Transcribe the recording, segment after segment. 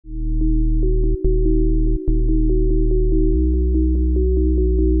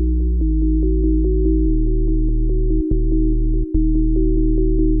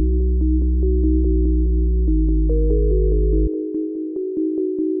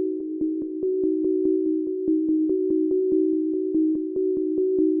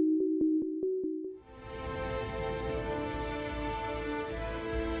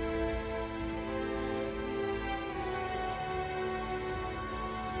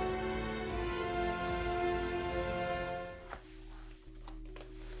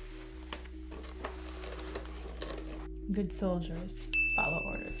Good soldiers follow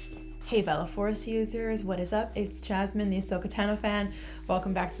orders. Hey fellow Force users, what is up? It's Jasmine, the AhsokaTanoFan.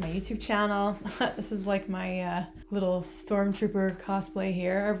 Welcome back to my YouTube channel. This is like my little stormtrooper cosplay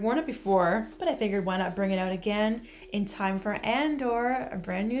here. I've worn it before, but I figured why not bring it out again in time for Andor, a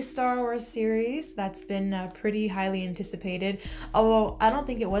brand new Star Wars series that's been pretty highly anticipated. Although I don't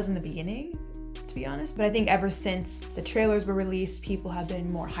think it was in the beginning, to be honest, but I think ever since the trailers were released, people have been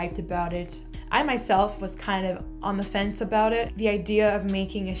more hyped about it. I myself was kind of on the fence about it. The idea of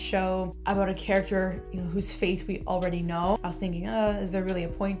making a show about a character, whose fate we already know. I was thinking, is there really a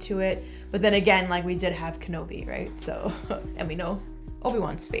point to it? But then again, like we did have Kenobi, right? So, and we know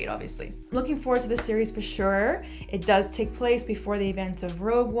Obi-Wan's fate, obviously. Looking forward to the series for sure. It does take place before the events of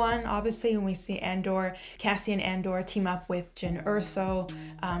Rogue One, obviously, when we see Cassian Andor team up with Jyn Erso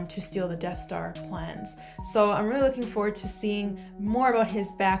to steal the Death Star plans. So I'm really looking forward to seeing more about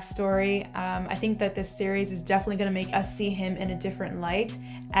his backstory. I think that this series is definitely gonna make us see him in a different light,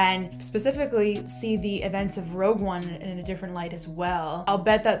 and specifically see the events of Rogue One in a different light as well. I'll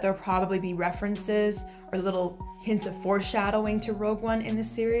bet that there'll probably be references or little hints of foreshadowing to Rogue One in this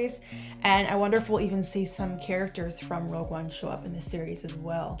series, and I wonder if we'll even see some characters from Rogue One show up in the series as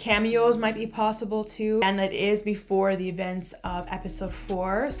well. Cameos might be possible too, and it is before the events of episode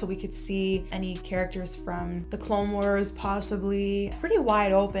 4, so we could see any characters from the Clone Wars possibly. Pretty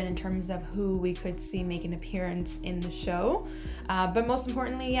wide open in terms of who we could see make an appearance in the show. But most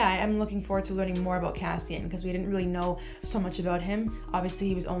importantly, yeah, I'm looking forward to learning more about Cassian because we didn't really know so much about him. Obviously,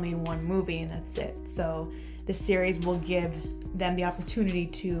 he was only in one movie and that's it. So this series will give them the opportunity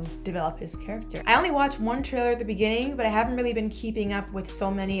to develop his character. I only watched one trailer at the beginning, but I haven't really been keeping up with so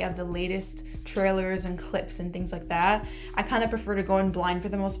many of the latest trailers and clips and things like that. I kind of prefer to go in blind for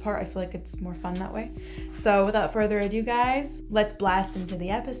the most part. I feel like it's more fun that way. So without further ado, guys, let's blast into the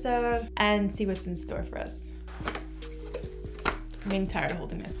episode and see what's in store for us. I'm getting tired of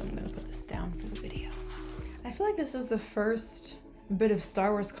holding this, so I'm gonna put this down for the video. I feel like this is the first bit of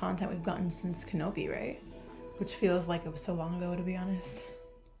Star Wars content we've gotten since Kenobi, right? Which feels like it was so long ago, to be honest.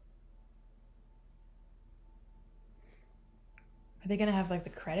 Are they gonna have like the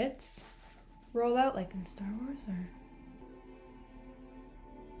credits roll out like in Star Wars, or?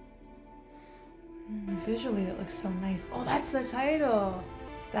 Visually it looks so nice. Oh, that's the title!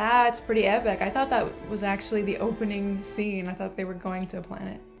 That's pretty epic. I thought that was actually the opening scene. I thought they were going to a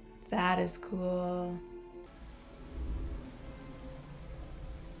planet. That is cool.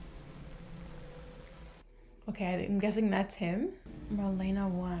 Okay, I'm guessing that's him. Morlana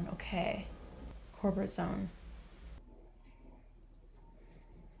One, okay. Corporate zone.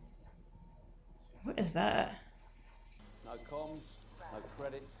 What is that? No comms, no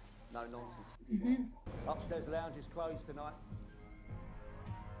credits, no nonsense. Upstairs lounge is closed tonight.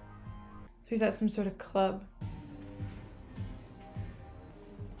 So he's at some sort of club.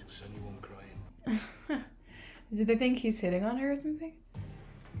 Just send you one crying. Did they think he's hitting on her or something?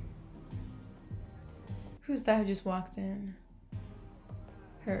 Who's that who just walked in?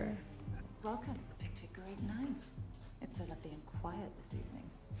 Her. Welcome. Picked a great night. It's so lovely and quiet this evening.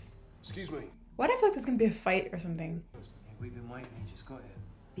 Excuse me. Why do I feel like there's gonna be a fight or something? We've been waiting, he just got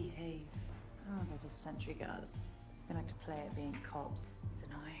here. Behave. Oh, they're just sentry guards. They like to play at being cops. It's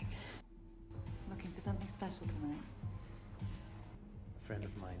annoying. Looking for something special tonight? A friend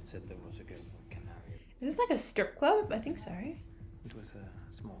of mine said there was a girl from Canary. Is this like a strip club? I think so, right? It was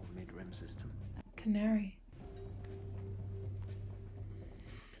a small mid-rim system. Canary.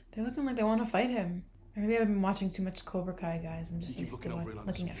 They're looking like they want to fight him. Or maybe I've been watching too much Cobra Kai, guys. I'm just used to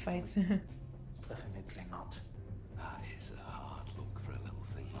looking at fights. Definitely not. That is a hard look for a little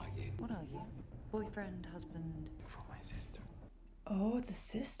thing like you. What are you? Boyfriend, husband? For my sister. Oh, it's a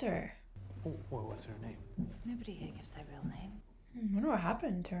sister. Oh, what was her name? Nobody here gives their real name. I wonder what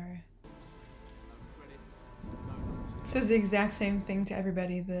happened to her. Says the exact same thing to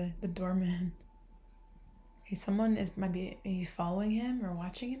everybody, the doorman. Okay, someone might be following him or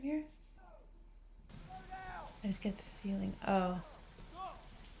watching him here. I just get the feeling, oh. Stop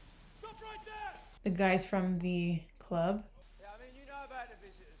right there! The guys from the club. Yeah, I mean, you know about the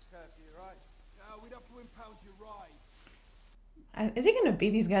visitors curfew, right? No, we'd have to impound your ride. Is he gonna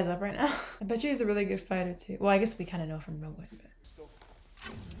beat these guys up right now? I bet you he's a really good fighter too. Well, I guess we kind of know from Rogue One, but.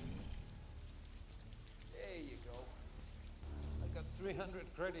 There you go. I got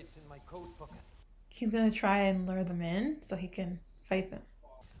 300 credits in my coat pocket. He's gonna try and lure them in so he can fight them.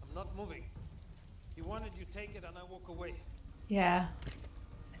 I'm not moving. You wanted, you take it, and I walk away. Yeah,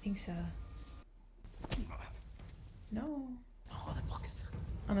 I think so. No. Oh, the pocket.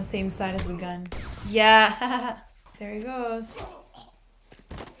 On the same side as the gun. Yeah, there he goes.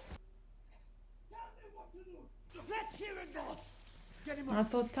 Let him Get him up. Not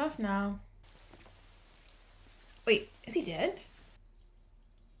so tough now. Wait, is he dead?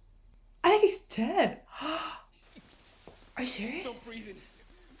 I think he's dead. Are you serious? Stop breathing.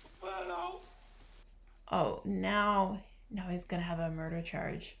 Inferno. Oh, now he's gonna have a murder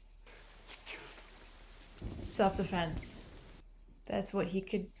charge. Self-defense. That's what he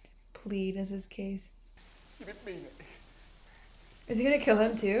could plead as his case. You didn't mean it. Is he gonna kill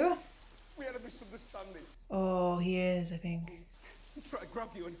him too? We had a misunderstanding. Oh, he is, I think. He tried to grab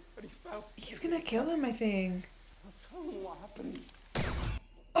you and he fell. He's gonna kill him, I think. I'll tell him what happened.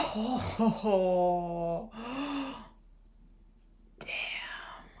 Oh, damn.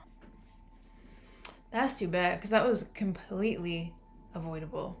 That's too bad, because that was completely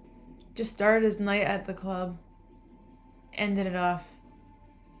avoidable. Just started his night at the club, ended it off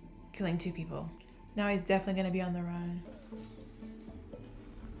killing 2 people. Now he's definitely going to be on the run.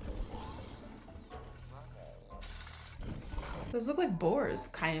 Those look like boars,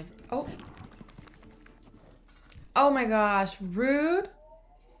 kind of. Oh. Oh my gosh, rude.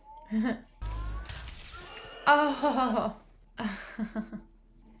 Oh.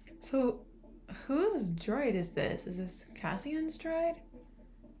 So, whose droid is this? Is this Cassian's droid?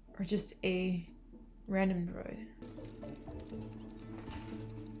 Or just a random droid?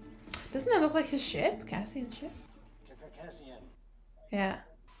 Doesn't that look like his ship? Cassian's ship? Cassian. Yeah.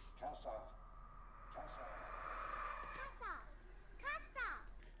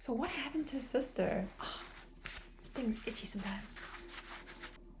 So what happened to his sister? Oh, this thing's itchy sometimes.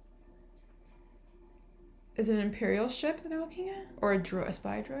 Is it an Imperial ship that they're looking at? Or a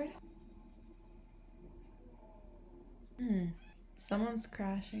spy droid? Someone's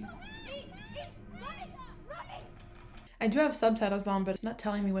crashing. I do have subtitles on, but it's not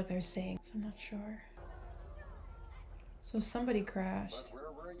telling me what they're saying, so I'm not sure. So somebody crashed. But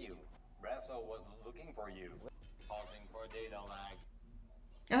where were you? Brasso was looking for you. Pausing for data lag.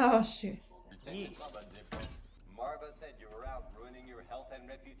 Oh shoot. Detected someone different. Marva said you were out ruining your health and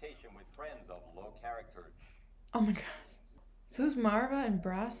reputation with friends of low character. Oh my god. So who's Marva and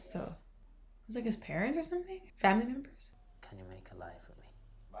Brasso? Was like his parents or something? Family members? Can you make a lie for me?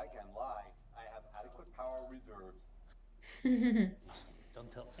 I can lie. I have adequate power reserves. Listen, don't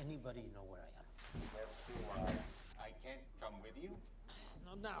tell anybody you know where I am. That's too I can't come with you?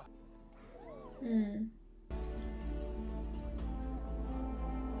 Not now.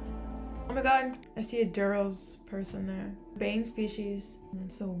 Oh my god, I see a Duros person there. Bane species.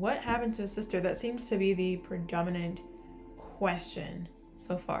 So what happened to his sister? That seems to be the predominant question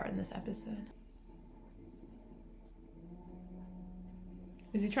so far in this episode.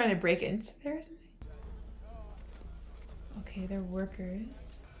 Is he trying to break into there or something? Okay, they're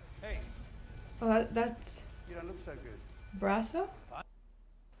workers. Hey, Oh, that's you don't look so good. Brasso?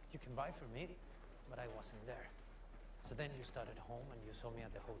 You can buy for me, but I wasn't there. So then you started home and you saw me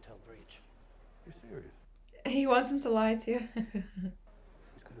at the hotel bridge. You're serious? He wants him to lie too.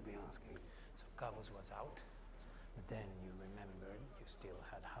 Who's going to be asking? So Cavus was out, but then you remembered you still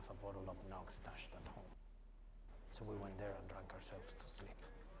had half a bottle of Nog stashed at home. So we went there and drank ourselves to sleep.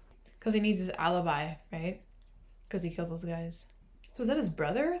 Because he needs his alibi, right? Because he killed those guys. So is that his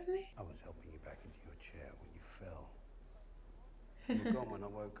brother or something? I was helping you back into your chair when you fell. You were gone when I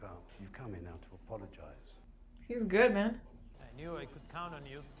woke up. You've come in now to apologize. He's good, man. I knew I could count on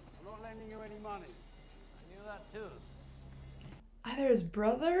you. I'm not lending you any money. I knew that too. Either his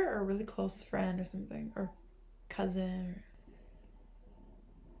brother or a really close friend or something. Or cousin.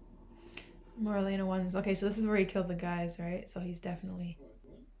 Morlana One's. Okay, so this is where he killed the guys, right? So he's definitely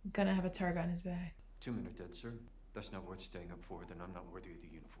gonna have a target on his back. 2 men are dead, sir. That's not worth staying up for, then I'm not worthy of the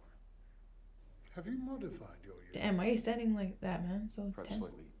uniform. Have you modified your uniform? Damn, why are you standing like that, man? So Perhaps tense.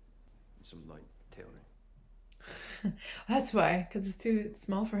 slightly. Some light tailoring. That's why, because it's too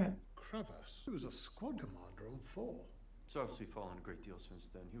small for him. Crevasse. He was a squad commander on 4. It's obviously fallen a great deal since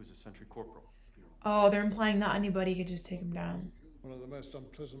then. He was a sentry corporal. Oh, they're implying not anybody could just take him down. One of the most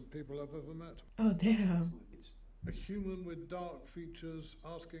unpleasant people I've ever met. Oh, damn. It's A human with dark features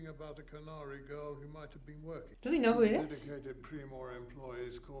asking about a Canary girl who might have been working. Does he know who it is? Dedicated Primor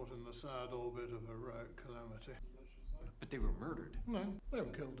employees caught in the sad orbit of heroic calamity. but they were murdered. No, they were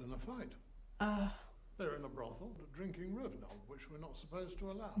killed in a fight. They're in a brothel, drinking Revenant, which we're not supposed to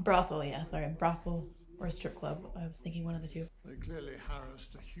allow. Brothel, yeah, sorry. Brothel or a strip club. I was thinking one of the two. They clearly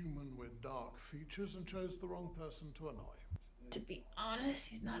harassed a human with dark features and chose the wrong person to annoy. To be honest,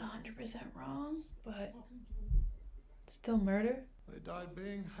 he's not 100% wrong, but still murder. They died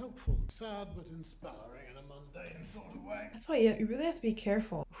being helpful, sad but inspiring in a mundane sort of way. That's why you really have to be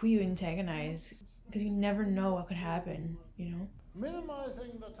careful who you antagonize, because you never know what could happen, you know?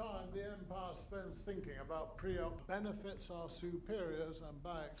 Minimizing the time the Empire spends thinking about pre-op benefits our superiors and,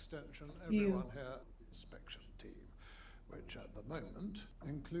 by extension, everyone here, inspection team, which at the moment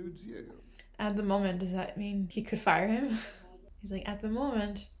includes you. At the moment, does that mean he could fire him? He's like, at the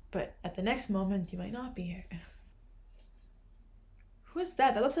moment, but at the next moment, you might not be here. Who is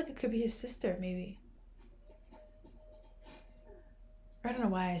that? That looks like it could be his sister, maybe. I don't know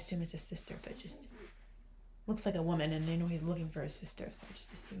why I assume it's his sister, but just looks like a woman, and they know he's looking for his sister, so I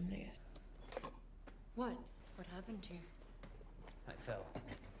just assumed, I guess. What? What happened to you? I fell.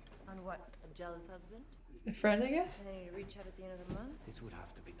 On what? A jealous husband? A friend, I guess? And then you reach out at the end of the month? This would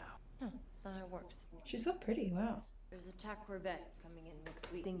have to be now. No, that's not how it works. She's so pretty, wow. There's a TAC Corvette coming in this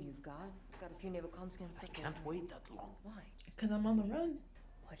week. Thing you've got. Got a few naval comms and stuff. I can't wait that long. Why? Because I'm on the run.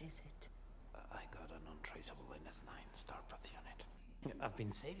 What is it? I got an untraceable NS9 Starpath unit. I've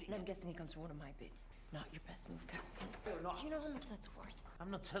been saving And I'm it. guessing it comes from one of my bids. Not your best move, Cassian. Do you know how much that's worth?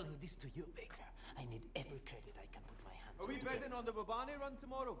 I'm not selling this to you, Bix. I need every credit I can put my hands on. Are we betting on the Babani run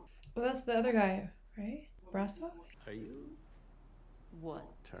tomorrow? Well, that's the other guy, right? Brasso? Are you What?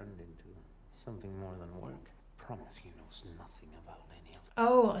 turned into something more than work? Promise he knows nothing about any of it.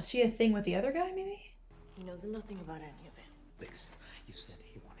 Oh, is she a thing with the other guy, maybe? He knows nothing about any of it. Bix, you said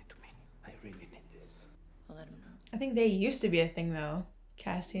he wanted to meet. I really need this. I'll let him know. I think they used to be a thing, though.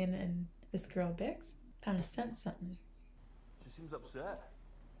 Cassian and this girl, Bix. Kind of sensed something. She seems upset.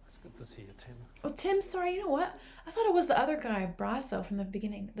 It's good to see you, Tim. Oh, Tim, sorry, you know what? I thought it was the other guy, Brasso, from the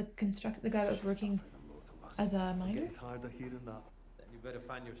beginning. The guy that was working as a miner. I'm tired of hearing that. Then you better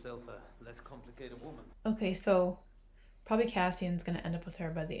find yourself a less complicated woman. Okay, so probably Cassian's gonna end up with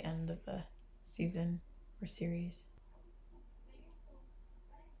her by the end of the season or series.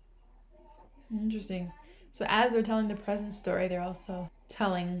 Interesting. So as they're telling the present story, they're also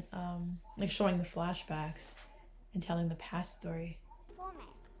telling, like showing the flashbacks and telling the past story.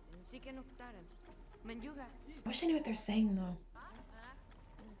 I wish I knew what they're saying though.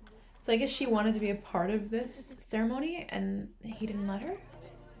 So I guess she wanted to be a part of this ceremony and he didn't let her?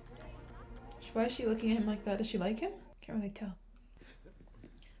 Why is she looking at him like that? Does she like him? Can't really tell.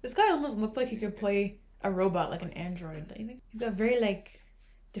 This guy almost looked like he could play a robot, like an android, don't you think? He's got very like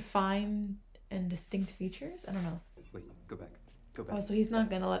defined and distinct features. I don't know. Wait, go back. Go back. Oh, so he's not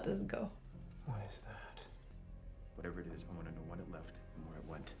gonna let this go. What is that? Whatever it is, I want to know when it left and where it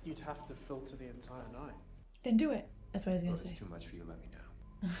went. You'd have to filter the entire night. Then do it. That's what I was gonna Well, say. it's too much for you, let me know.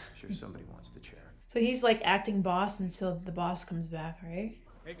 Sure, somebody wants the chair. So he's like acting boss until the boss comes back, right?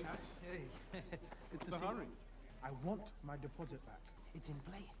 Hey, Cass. Hey, It's the hurry. I want my deposit back. it's in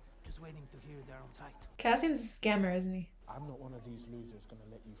play. Just waiting to hear they're on site. Cassian's a scammer, isn't he? I'm not one of these losers gonna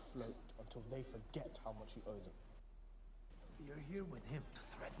let you float until they forget how much you owe them. You're here with him to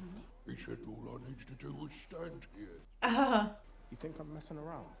threaten me? He said all I needs to do was stand here. Ah, You think I'm messing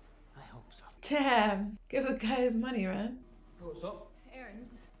around? I hope so. damn. Give the guy his money, man. What's up?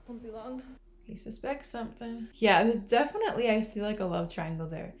 Errands. Won't be long. He suspects something. Yeah, there's definitely, I feel like, a love triangle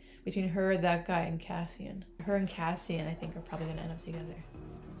there between her, that guy, and Cassian. Her and Cassian, I think, are probably gonna end up together.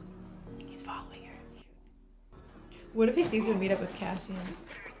 He's following her. What if he sees her meet up with Cassian?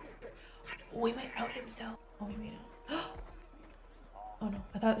 Oh, he might out himself. Oh, maybe not. Oh no,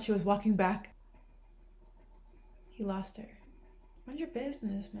 I thought she was walking back. He lost her. Mind your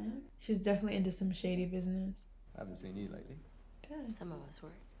business, man. She's definitely into some shady business. I haven't seen you lately. Damn. Some of us were.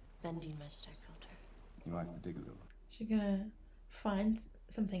 Benzene Magitech filter. You might have to dig a little. She gonna find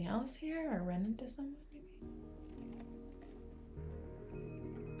something else here or run into someone maybe?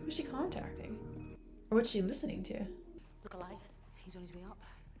 Who's she contacting? Or what's she listening to? Look alive. He's on his way up.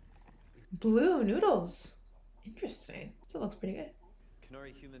 Blue noodles. Interesting. Still looks pretty good.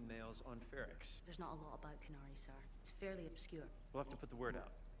 Canary human males on Ferrix. There's not a lot about Canary, sir. It's fairly obscure. We'll have to put the word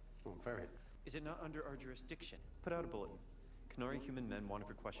out. On Ferrix. Is it not under our jurisdiction? Put out a bulletin. Canary human men wanted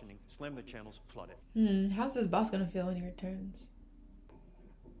for questioning. Slam their channels, flood it. How's this boss gonna feel when he returns?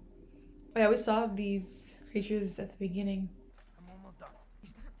 Oh yeah, we saw these creatures at the beginning. I'm almost done.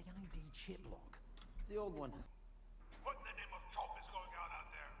 Is that the ID chip lock? It's the old one. What in the name of Top is going on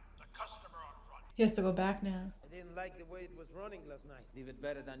out there? The customer on front. He has to go back now. I didn't like the way it was running last night. Leave it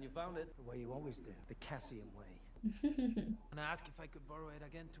better than you found it. The way you always do. The Cassian way. And I asked if I could borrow it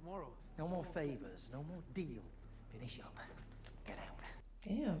again tomorrow. No more favors, no more deal. Finish up. Get out.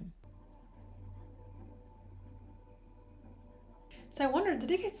 Damn. So I wonder, did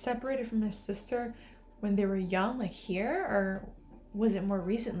he get separated from his sister when they were young, like here, or was it more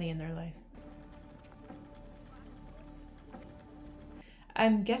recently in their life?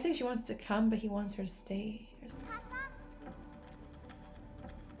 I'm guessing she wants to come, but he wants her to stay or something.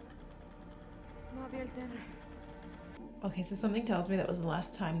 Okay, so something tells me that was the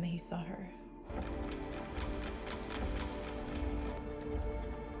last time that he saw her.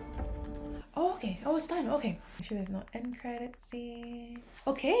 Oh, okay. Oh, it's done. Okay. Make sure there's no end credit scene.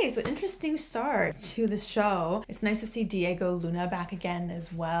 Okay, so interesting start to the show. It's nice to see Diego Luna back again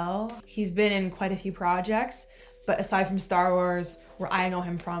as well. He's been in quite a few projects, but aside from Star Wars, where I know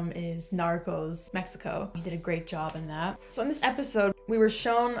him from is Narcos, Mexico. He did a great job in that. So in this episode, we were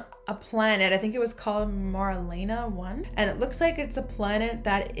shown a planet, I think it was called Morlana One, and it looks like it's a planet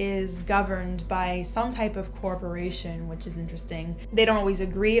that is governed by some type of corporation, which is interesting. They don't always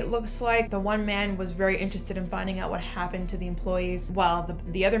agree, it looks like. The one man was very interested in finding out what happened to the employees, while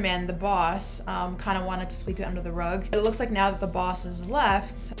the other man, the boss, kind of wanted to sweep it under the rug. But it looks like now that the boss is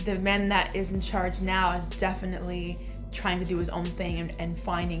left, the man that is in charge now is definitely trying to do his own thing and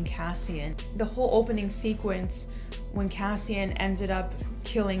finding Cassian. The whole opening sequence when Cassian ended up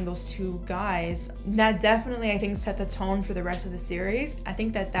killing those two guys, that definitely I think set the tone for the rest of the series. I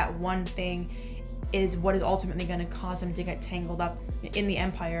think that one thing is what is ultimately going to cause him to get tangled up in the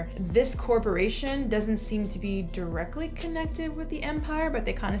Empire. This corporation doesn't seem to be directly connected with the Empire, but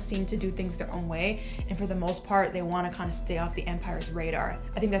they kind of seem to do things their own way, and for the most part they want to kind of stay off the Empire's radar.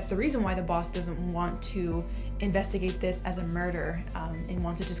 I think that's the reason why the boss doesn't want to investigate this as a murder and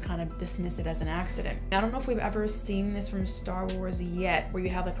want to just kind of dismiss it as an accident. I don't know if we've ever seen this from Star Wars yet, where you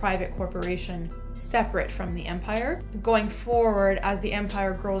have a private corporation separate from the Empire. Going forward, as the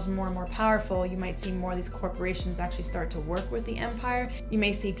Empire grows more and more powerful, you might see more of these corporations actually start to work with the Empire. You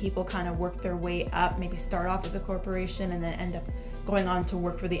may see people kind of work their way up, maybe start off with a corporation and then end up going on to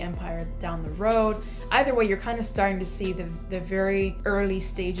work for the Empire down the road. Either way, you're kind of starting to see the very early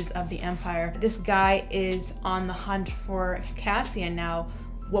stages of the Empire. This guy is on the hunt for Cassian now.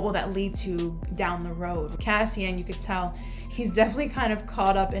 What will that lead to down the road? Cassian, you could tell, he's definitely kind of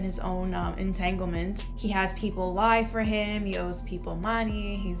caught up in his own entanglement. He has people lie for him, he owes people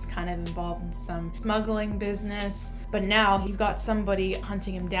money, he's kind of involved in some smuggling business, but now he's got somebody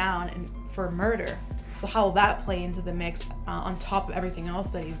hunting him down for murder. So how will that play into the mix on top of everything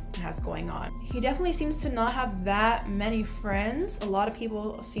else that he has going on? He definitely seems to not have that many friends. A lot of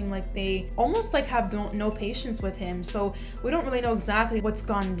people seem like they almost like have no patience with him. So we don't really know exactly what's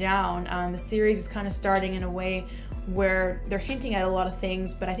gone down. The series is kind of starting in a way where they're hinting at a lot of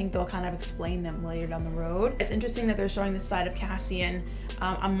things, but I think they'll kind of explain them later down the road. It's interesting that they're showing this side of Cassian,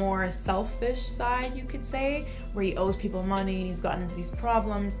 a more selfish side, you could say, where he owes people money and he's gotten into these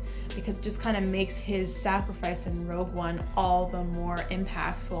problems, because it just kind of makes his sacrifice in Rogue One all the more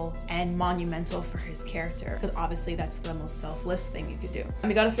impactful and monumental for his character, because obviously that's the most selfless thing you could do. And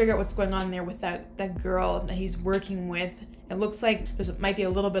we got to figure out what's going on there with that girl that he's working with. It looks like there might be a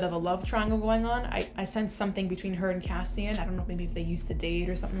little bit of a love triangle going on. I sense something between her and Cassian. I don't know, maybe if they used to date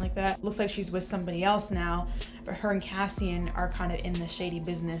or something like that. Looks like she's with somebody else now, but her and Cassian are kind of in the shady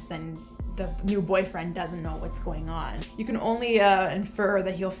business, and the new boyfriend doesn't know what's going on. You can only infer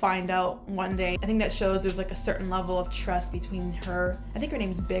that he'll find out one day. I think that shows there's like a certain level of trust between her, I think her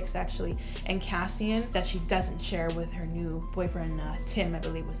name's Bix actually, and Cassian, that she doesn't share with her new boyfriend, Tim, I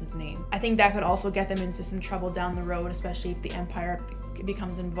believe was his name. I think that could also get them into some trouble down the road, especially if the Empire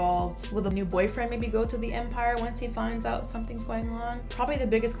becomes involved. Will the new boyfriend maybe go to the Empire once he finds out something's going on? Probably the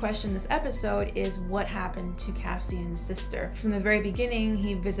biggest question this episode is what happened to Cassian's sister. From the very beginning,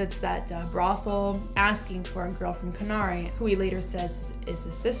 he visits that brothel asking for a girl from Kenari, who he later says is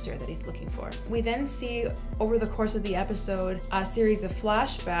his sister that he's looking for. We then see over the course of the episode a series of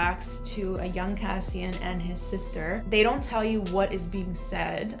flashbacks to a young Cassian and his sister. They don't tell you what is being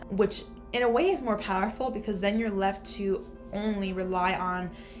said, which in a way is more powerful, because then you're left to only rely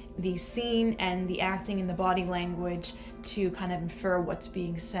on the scene and the acting and the body language to kind of infer what's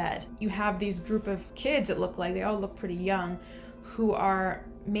being said. You have these group of kids, it look like, they all look pretty young, who are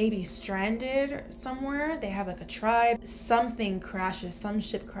maybe stranded somewhere. They have like a tribe. Something crashes, some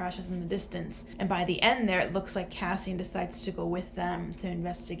ship crashes in the distance. And by the end there, it looks like Cassian decides to go with them to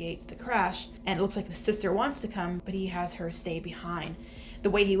investigate the crash. And it looks like the sister wants to come, but he has her stay behind. The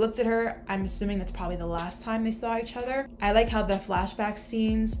way he looked at her, I'm assuming that's probably the last time they saw each other. I like how the flashback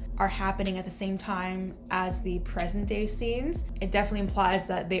scenes are happening at the same time as the present day scenes. It definitely implies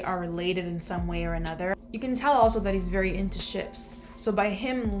that they are related in some way or another. You can tell also that he's very into ships. So by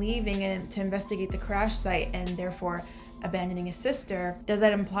him leaving it to investigate the crash site and therefore abandoning his sister, does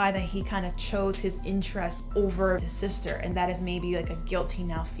that imply that he kind of chose his interest over his sister, and that is maybe like a guilt he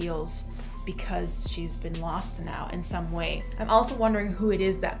now feels because she's been lost now in some way. I'm also wondering who it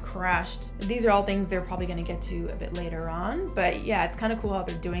is that crashed. These are all things they're probably going to get to a bit later on, but yeah, it's kind of cool how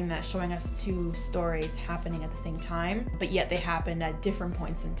they're doing that, showing us two stories happening at the same time, but yet they happened at different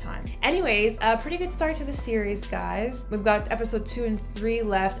points in time. Anyways, a pretty good start to the series, guys. We've got episode 2 and 3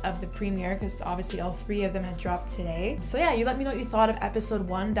 left of the premiere because obviously all 3 of them had dropped today. So yeah, you let me know what you thought of episode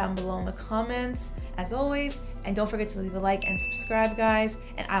 1 down below in the comments, as always. And don't forget to leave a like and subscribe, guys.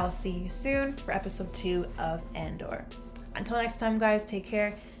 And I will see you soon for episode 2 of Andor. Until next time, guys, take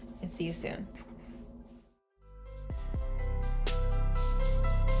care and see you soon.